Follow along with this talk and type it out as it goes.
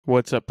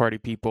What's up, party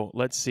people?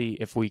 Let's see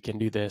if we can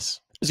do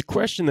this. It's a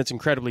question that's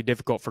incredibly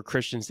difficult for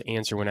Christians to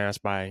answer when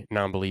asked by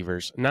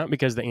non-believers. Not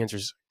because the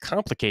answer's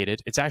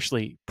complicated, it's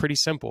actually pretty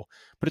simple.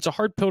 But it's a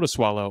hard pill to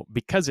swallow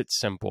because it's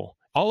simple.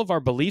 All of our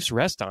beliefs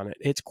rest on it.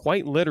 It's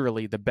quite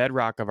literally the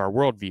bedrock of our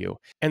worldview.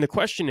 And the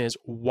question is,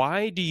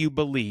 why do you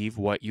believe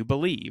what you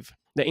believe?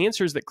 The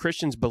answer is that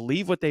Christians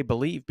believe what they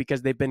believe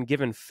because they've been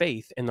given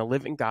faith in the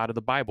living God of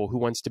the Bible who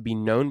wants to be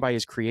known by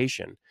his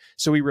creation.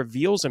 So he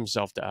reveals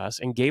himself to us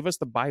and gave us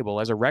the Bible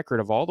as a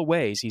record of all the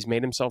ways he's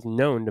made himself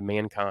known to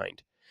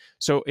mankind.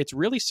 So it's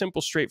really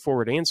simple,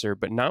 straightforward answer,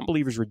 but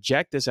non-believers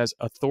reject this as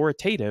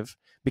authoritative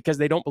because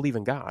they don't believe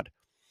in God.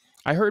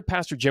 I heard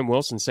Pastor Jim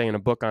Wilson say in a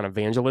book on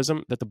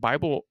evangelism that the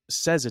Bible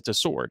says it's a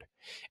sword.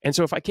 And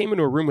so if I came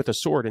into a room with a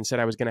sword and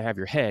said I was going to have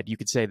your head, you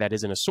could say that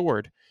isn't a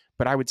sword,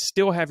 but I would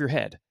still have your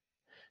head.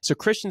 So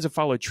Christians have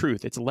followed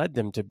truth. It's led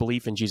them to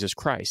belief in Jesus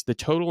Christ, the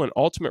total and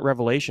ultimate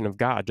revelation of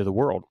God to the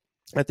world.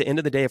 At the end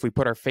of the day, if we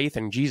put our faith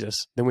in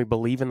Jesus, then we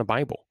believe in the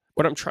Bible.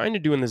 What I'm trying to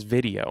do in this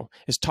video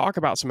is talk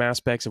about some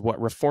aspects of what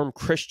Reformed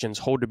Christians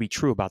hold to be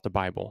true about the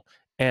Bible.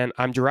 And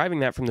I'm deriving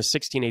that from the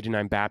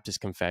 1689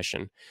 Baptist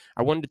Confession.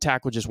 I wanted to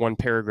tackle just one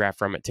paragraph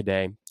from it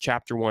today,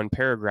 chapter 1,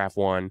 paragraph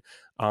 1,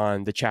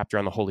 on the chapter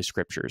on the Holy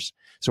Scriptures.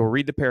 So we'll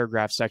read the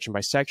paragraph section by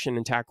section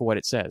and tackle what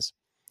it says.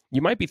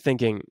 You might be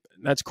thinking,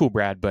 that's cool,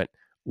 Brad, but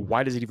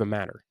why does it even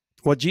matter?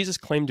 Well, Jesus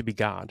claimed to be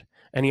God,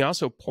 and he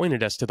also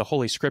pointed us to the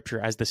Holy Scripture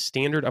as the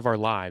standard of our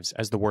lives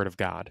as the Word of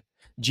God.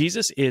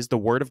 Jesus is the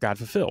Word of God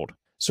fulfilled.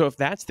 So if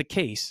that's the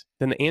case,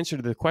 then the answer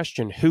to the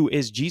question, who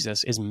is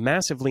Jesus, is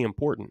massively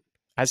important.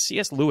 As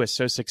C.S. Lewis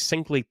so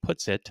succinctly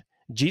puts it,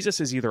 Jesus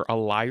is either a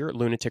liar,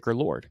 lunatic, or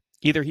Lord.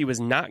 Either he was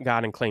not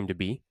God and claimed to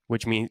be,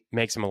 which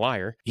makes him a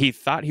liar. He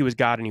thought he was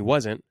God and he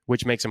wasn't,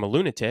 which makes him a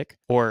lunatic.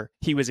 Or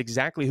he was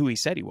exactly who he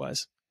said he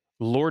was,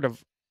 Lord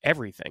of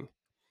everything.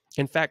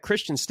 In fact,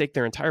 Christians stake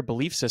their entire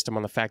belief system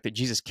on the fact that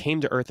Jesus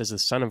came to earth as the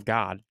Son of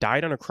God,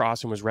 died on a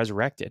cross, and was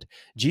resurrected.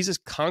 Jesus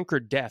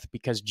conquered death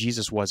because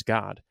Jesus was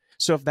God.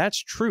 So if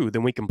that's true,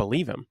 then we can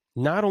believe him.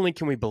 Not only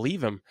can we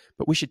believe him,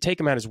 but we should take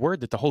him at his word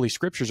that the Holy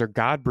Scriptures are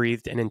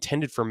God-breathed and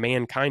intended for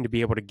mankind to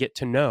be able to get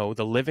to know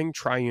the living,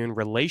 triune,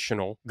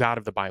 relational God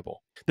of the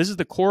Bible. This is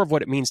the core of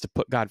what it means to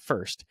put God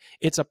first.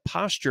 It's a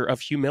posture of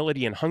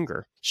humility and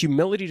hunger.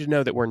 Humility to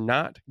know that we're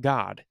not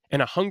God,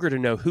 and a hunger to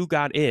know who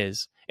God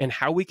is and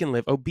how we can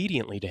live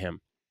obediently to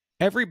him.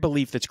 Every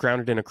belief that's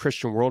grounded in a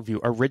Christian worldview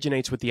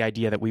originates with the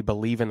idea that we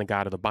believe in the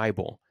God of the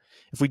Bible.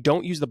 If we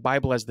don't use the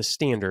Bible as the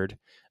standard,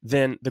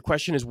 then the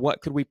question is,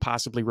 what could we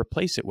possibly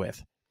replace it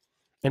with?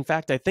 In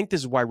fact, I think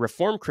this is why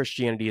Reformed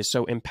Christianity is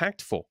so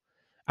impactful.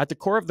 At the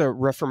core of the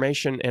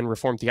Reformation and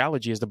Reformed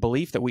theology is the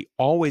belief that we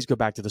always go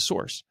back to the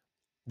source,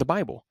 the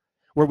Bible,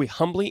 where we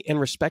humbly and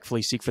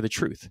respectfully seek for the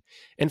truth.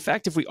 In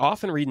fact, if we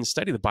often read and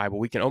study the Bible,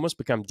 we can almost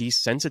become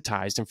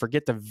desensitized and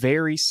forget the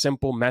very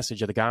simple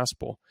message of the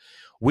gospel.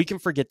 We can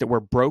forget that we're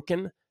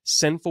broken,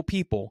 sinful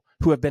people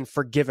who have been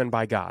forgiven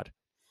by God.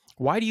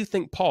 Why do you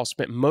think Paul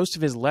spent most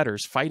of his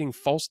letters fighting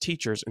false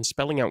teachers and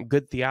spelling out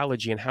good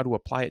theology and how to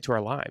apply it to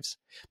our lives?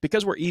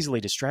 Because we're easily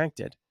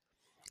distracted.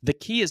 The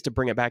key is to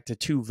bring it back to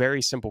two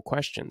very simple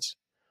questions.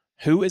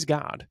 Who is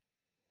God?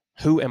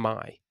 Who am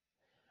I?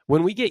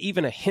 When we get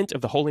even a hint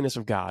of the holiness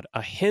of God,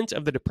 a hint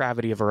of the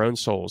depravity of our own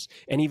souls,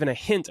 and even a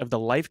hint of the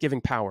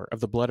life-giving power of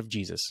the blood of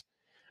Jesus,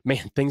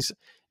 man, things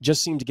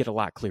just seem to get a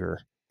lot clearer.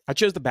 I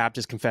chose the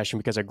Baptist Confession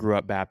because I grew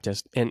up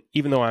Baptist, and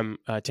even though I'm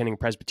attending a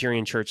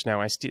Presbyterian church now,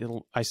 I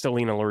still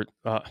lean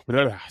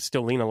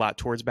a lot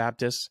towards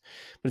Baptists,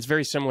 but it's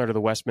very similar to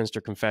the Westminster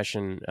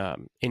Confession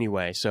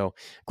anyway. So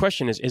the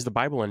question is the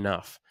Bible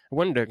enough? I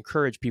wanted to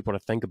encourage people to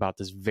think about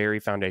this very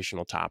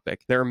foundational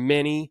topic. There are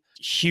many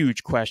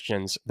huge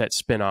questions that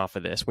spin off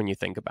of this when you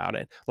think about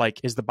it. Like,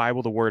 is the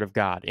Bible the Word of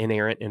God,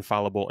 inerrant,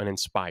 infallible, and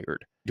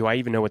inspired? Do I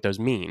even know what those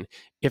mean?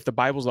 If the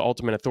Bible's the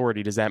ultimate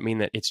authority, does that mean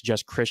that it's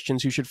just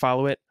Christians who should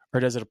follow it? Or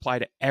does it apply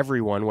to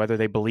everyone, whether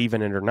they believe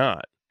in it or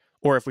not?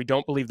 Or if we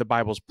don't believe the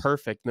Bible's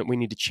perfect, that we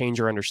need to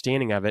change our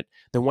understanding of it,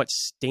 then what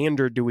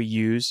standard do we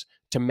use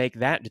to make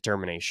that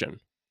determination?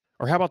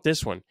 Or how about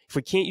this one? If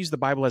we can't use the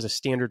Bible as a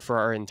standard for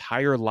our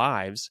entire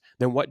lives,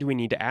 then what do we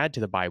need to add to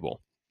the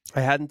Bible?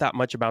 I hadn't thought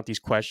much about these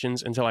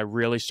questions until I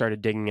really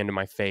started digging into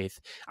my faith.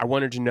 I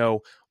wanted to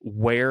know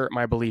where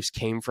my beliefs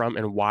came from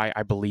and why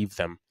I believed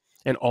them.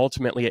 And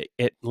ultimately,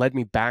 it led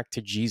me back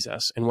to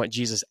Jesus and what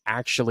Jesus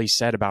actually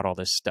said about all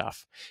this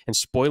stuff. And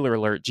spoiler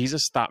alert,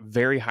 Jesus thought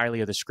very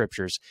highly of the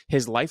Scriptures.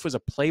 His life was a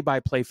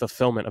play-by-play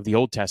fulfillment of the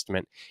Old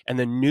Testament, and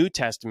the New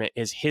Testament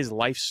is his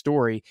life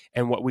story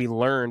and what we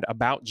learned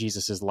about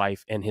Jesus's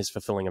life and his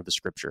fulfilling of the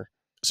Scripture.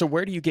 So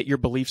where do you get your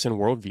beliefs and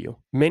worldview?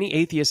 Many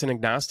atheists and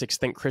agnostics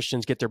think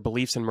Christians get their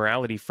beliefs and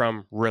morality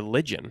from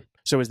religion.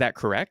 So is that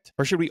correct?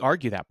 Or should we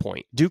argue that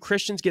point? Do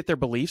Christians get their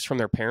beliefs from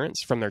their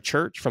parents, from their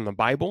church, from the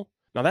Bible?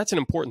 Now, that's an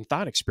important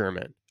thought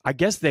experiment. I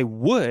guess they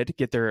would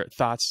get their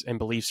thoughts and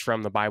beliefs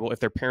from the Bible if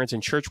their parents in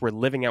church were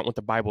living out what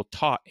the Bible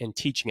taught and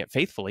teaching it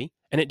faithfully.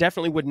 And it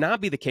definitely would not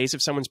be the case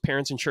if someone's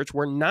parents in church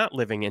were not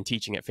living and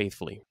teaching it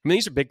faithfully. I mean,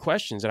 these are big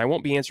questions, and I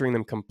won't be answering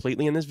them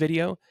completely in this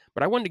video,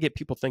 but I wanted to get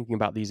people thinking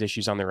about these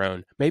issues on their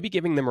own, maybe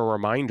giving them a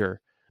reminder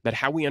that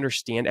how we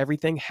understand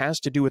everything has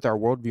to do with our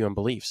worldview and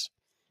beliefs.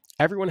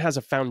 Everyone has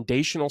a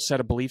foundational set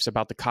of beliefs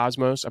about the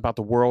cosmos, about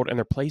the world, and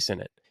their place in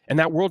it. And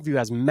that worldview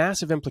has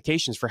massive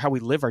implications for how we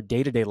live our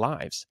day-to-day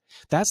lives.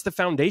 That's the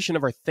foundation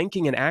of our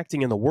thinking and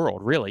acting in the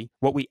world, really.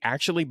 What we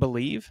actually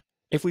believe.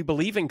 If we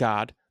believe in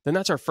God, then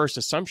that's our first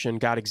assumption.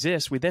 God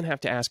exists. We then have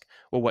to ask,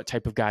 well, what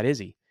type of God is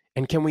he?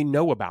 And can we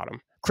know about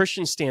him?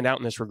 Christians stand out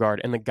in this regard,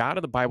 and the God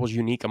of the Bible is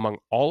unique among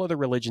all other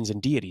religions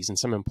and deities in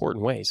some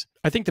important ways.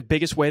 I think the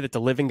biggest way that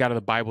the living God of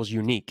the Bible is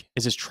unique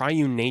is his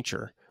triune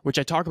nature, which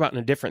I talk about in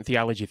a different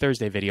Theology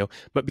Thursday video,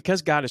 but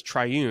because God is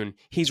triune,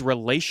 he's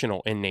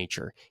relational in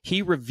nature.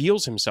 He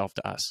reveals himself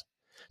to us.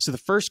 So the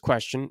first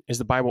question, is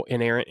the Bible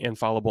inerrant,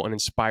 infallible, and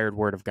inspired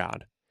word of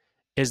God?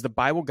 Is the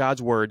Bible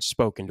God's word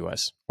spoken to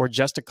us, or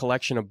just a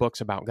collection of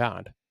books about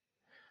God?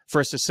 For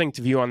a succinct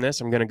view on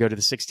this, I'm going to go to the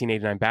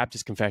 1689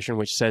 Baptist Confession,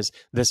 which says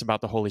this about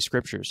the Holy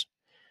Scriptures.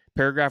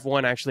 Paragraph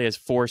 1 actually has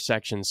 4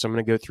 sections, so I'm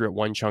going to go through it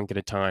one chunk at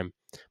a time.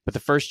 But the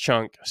first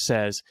chunk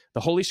says,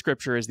 the Holy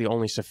Scripture is the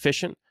only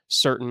sufficient,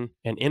 certain,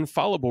 and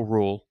infallible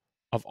rule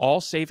of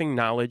all saving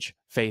knowledge,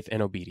 faith,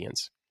 and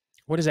obedience.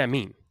 What does that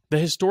mean? The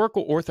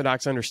historical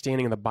Orthodox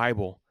understanding of the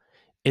Bible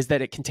is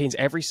that it contains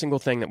every single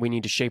thing that we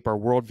need to shape our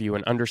worldview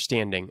and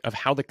understanding of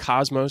how the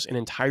cosmos and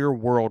entire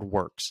world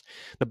works.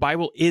 The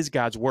Bible is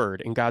God's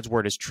word, and God's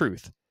word is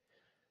truth.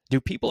 Do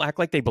people act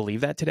like they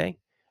believe that today?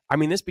 I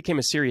mean, this became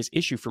a serious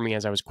issue for me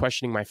as I was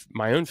questioning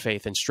my own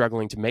faith and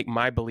struggling to make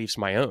my beliefs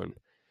my own.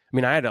 I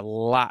mean, I had a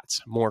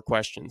lot more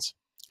questions.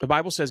 The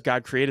Bible says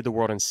God created the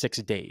world in 6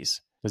 days.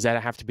 Does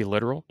that have to be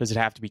literal? Does it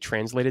have to be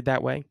translated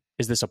that way?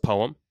 Is this a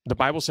poem? The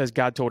Bible says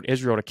God told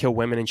Israel to kill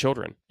women and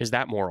children. Is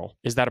that moral?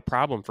 Is that a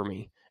problem for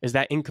me? Is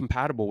that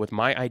incompatible with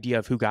my idea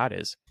of who God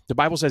is? The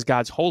Bible says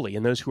God's holy,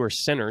 and those who are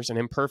sinners and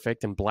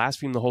imperfect and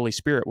blaspheme the Holy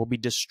Spirit will be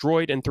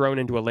destroyed and thrown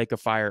into a lake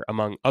of fire,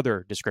 among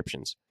other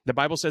descriptions. The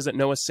Bible says that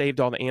Noah saved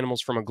all the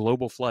animals from a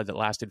global flood that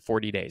lasted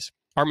 40 days.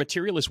 Our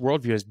materialist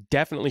worldview has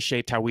definitely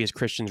shaped how we as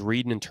Christians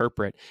read and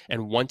interpret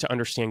and want to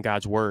understand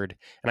God's word,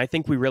 and I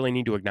think we really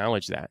need to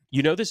acknowledge that.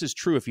 You know this is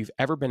true if you've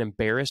ever been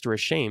embarrassed or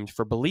ashamed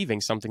for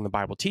believing something the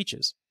Bible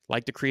teaches,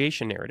 like the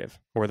creation narrative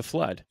or the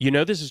flood. You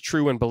know this is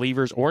true when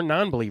believers or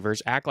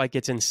non-believers act like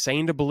it's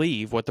insane to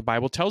believe what the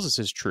Bible tells us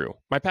is true.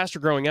 My pastor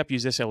growing up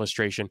used this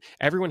illustration.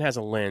 Everyone has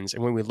a lens,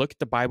 and when we look at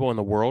the Bible and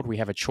the world, we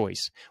have a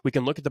choice. We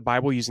can look at the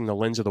Bible using the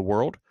lens of the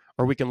world,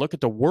 or we can look at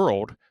the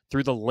world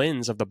through the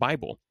lens of the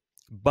Bible.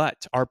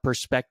 But our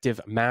perspective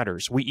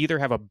matters. We either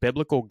have a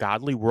biblical,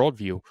 godly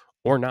worldview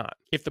or not.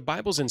 If the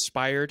Bible's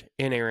inspired,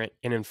 inerrant,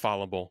 and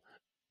infallible,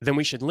 then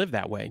we should live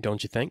that way,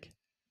 don't you think?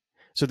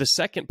 So the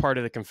second part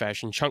of the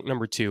confession, chunk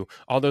number 2,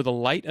 although the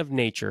light of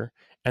nature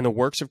and the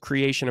works of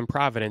creation and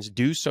providence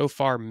do so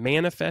far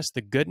manifest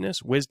the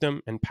goodness,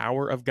 wisdom, and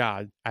power of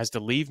God as to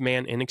leave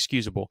man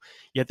inexcusable,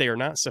 yet they are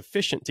not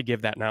sufficient to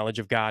give that knowledge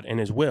of God and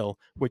his will,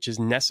 which is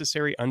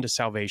necessary unto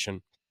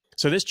salvation.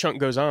 So this chunk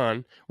goes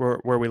on where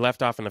we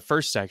left off in the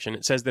first section.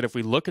 It says that if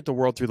we look at the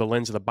world through the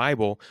lens of the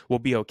Bible, we'll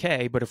be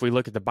okay. But if we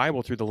look at the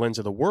Bible through the lens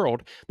of the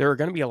world, there are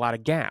going to be a lot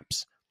of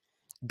gaps.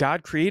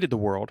 God created the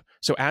world,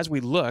 so as we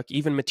look,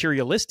 even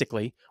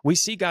materialistically, we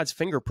see God's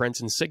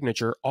fingerprints and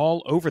signature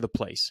all over the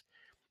place.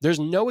 There's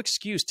no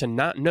excuse to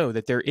not know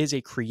that there is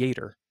a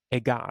creator,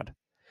 a God.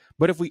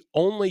 But if we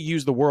only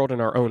use the world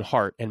in our own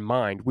heart and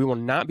mind, we will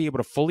not be able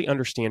to fully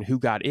understand who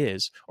God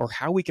is or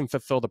how we can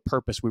fulfill the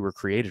purpose we were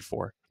created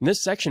for. And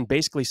this section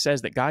basically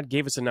says that God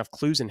gave us enough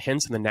clues and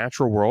hints in the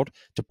natural world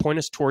to point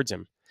us towards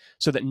him,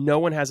 so that no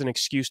one has an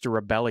excuse to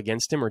rebel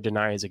against him or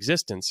deny his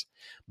existence.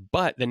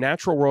 But the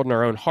natural world in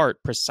our own heart,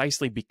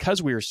 precisely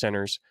because we are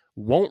sinners,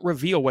 won't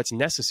reveal what's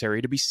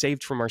necessary to be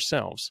saved from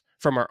ourselves,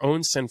 from our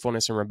own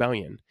sinfulness and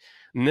rebellion.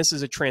 And this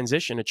is a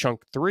transition to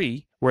chunk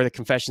 3, where the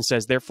confession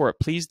says, therefore it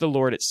pleased the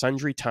Lord at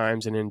sundry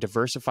times and in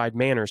diversified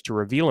manners to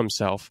reveal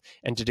himself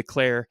and to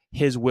declare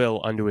his will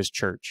unto his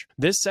church.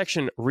 This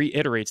section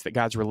reiterates that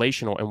God's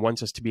relational and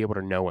wants us to be able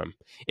to know him.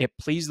 It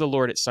pleased the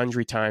Lord at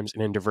sundry times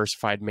and in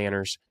diversified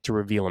manners to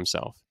reveal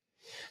himself.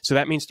 So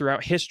that means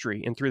throughout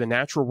history and through the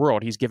natural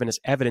world, he's given us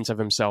evidence of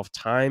himself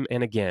time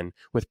and again,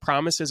 with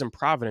promises and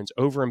providence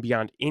over and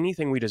beyond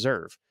anything we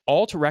deserve,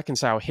 all to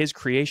reconcile his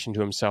creation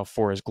to himself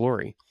for his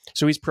glory.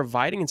 So he's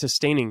providing and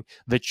sustaining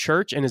the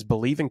church and his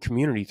believing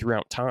community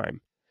throughout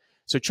time.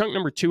 So chunk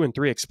number 2 and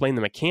 3 explain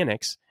the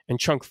mechanics, and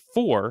chunk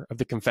 4 of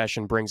the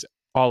confession brings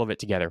all of it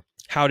together.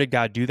 How did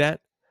God do that?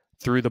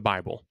 Through the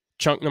Bible.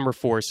 Chunk number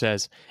 4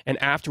 says, and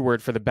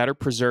afterward for the better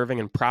preserving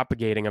and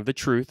propagating of the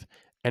truth,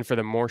 and for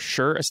the more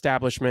sure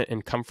establishment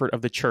and comfort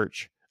of the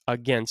church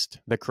against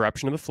the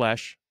corruption of the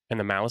flesh and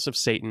the malice of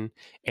Satan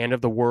and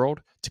of the world,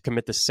 to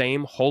commit the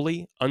same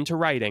wholly unto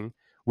writing,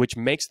 which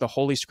makes the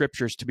Holy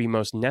Scriptures to be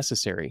most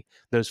necessary,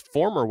 those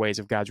former ways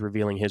of God's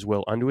revealing his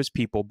will unto his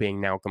people being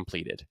now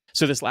completed.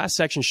 So this last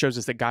section shows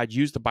us that God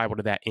used the Bible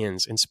to that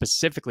ends, and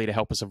specifically to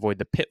help us avoid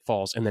the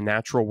pitfalls in the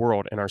natural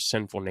world and our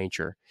sinful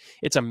nature.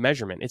 It's a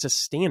measurement. It's a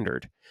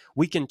standard.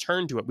 We can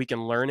turn to it. We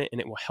can learn it, and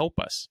it will help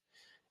us.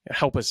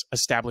 Help us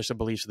establish the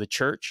beliefs of the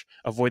church,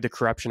 avoid the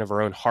corruption of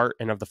our own heart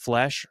and of the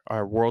flesh,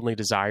 our worldly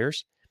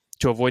desires,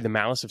 to avoid the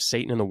malice of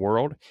Satan in the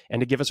world, and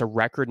to give us a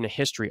record and a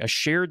history, a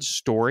shared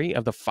story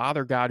of the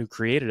Father God who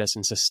created us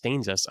and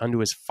sustains us unto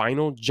his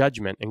final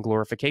judgment and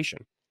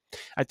glorification.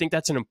 I think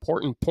that's an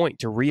important point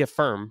to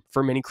reaffirm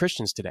for many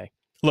Christians today.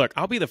 Look,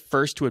 I'll be the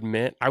first to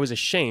admit I was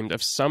ashamed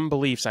of some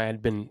beliefs I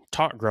had been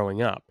taught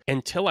growing up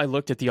until I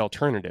looked at the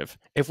alternative.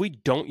 If we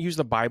don't use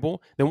the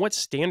Bible, then what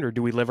standard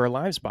do we live our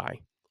lives by?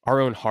 Our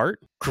own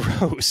heart?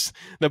 Gross.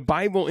 The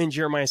Bible in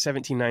Jeremiah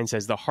 17:9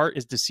 says, the heart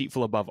is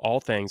deceitful above all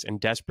things and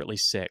desperately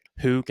sick.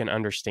 Who can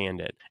understand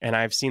it? And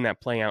I've seen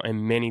that play out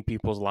in many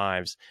people's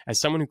lives.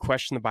 As someone who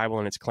questioned the Bible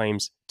and its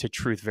claims to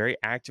truth very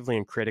actively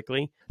and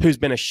critically, who's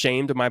been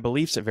ashamed of my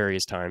beliefs at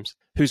various times,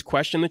 who's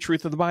questioned the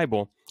truth of the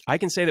Bible, I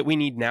can say that we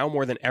need now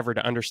more than ever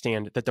to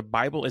understand that the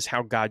Bible is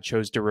how God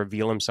chose to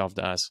reveal himself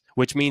to us,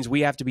 which means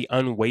we have to be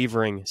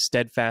unwavering,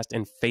 steadfast,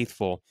 and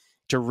faithful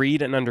to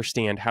read and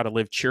understand how to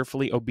live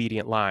cheerfully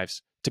obedient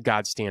lives to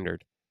God's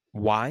standard.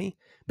 Why?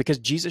 Because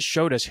Jesus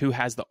showed us who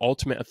has the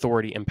ultimate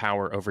authority and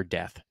power over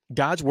death.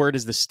 God's word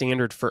is the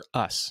standard for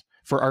us,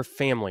 for our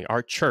family,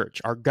 our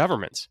church, our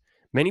governments.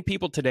 Many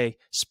people today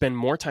spend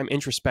more time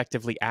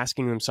introspectively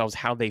asking themselves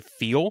how they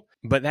feel,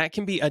 but that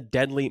can be a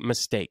deadly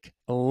mistake.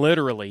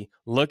 Literally,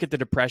 look at the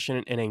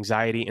depression and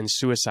anxiety and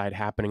suicide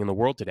happening in the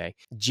world today.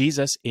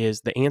 Jesus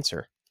is the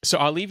answer. So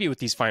I'll leave you with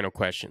these final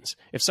questions.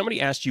 If somebody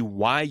asked you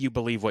why you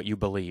believe what you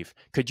believe,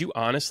 could you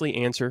honestly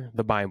answer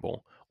the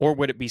Bible, or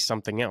would it be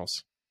something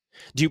else?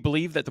 Do you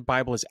believe that the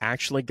Bible is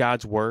actually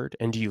God's word,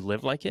 and do you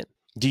live like it?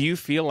 Do you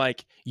feel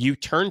like you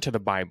turn to the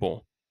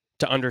Bible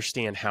to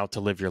understand how to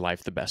live your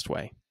life the best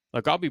way?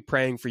 Look, I'll be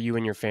praying for you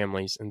and your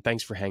families, and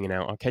thanks for hanging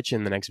out. I'll catch you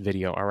in the next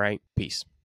video, all right? Peace.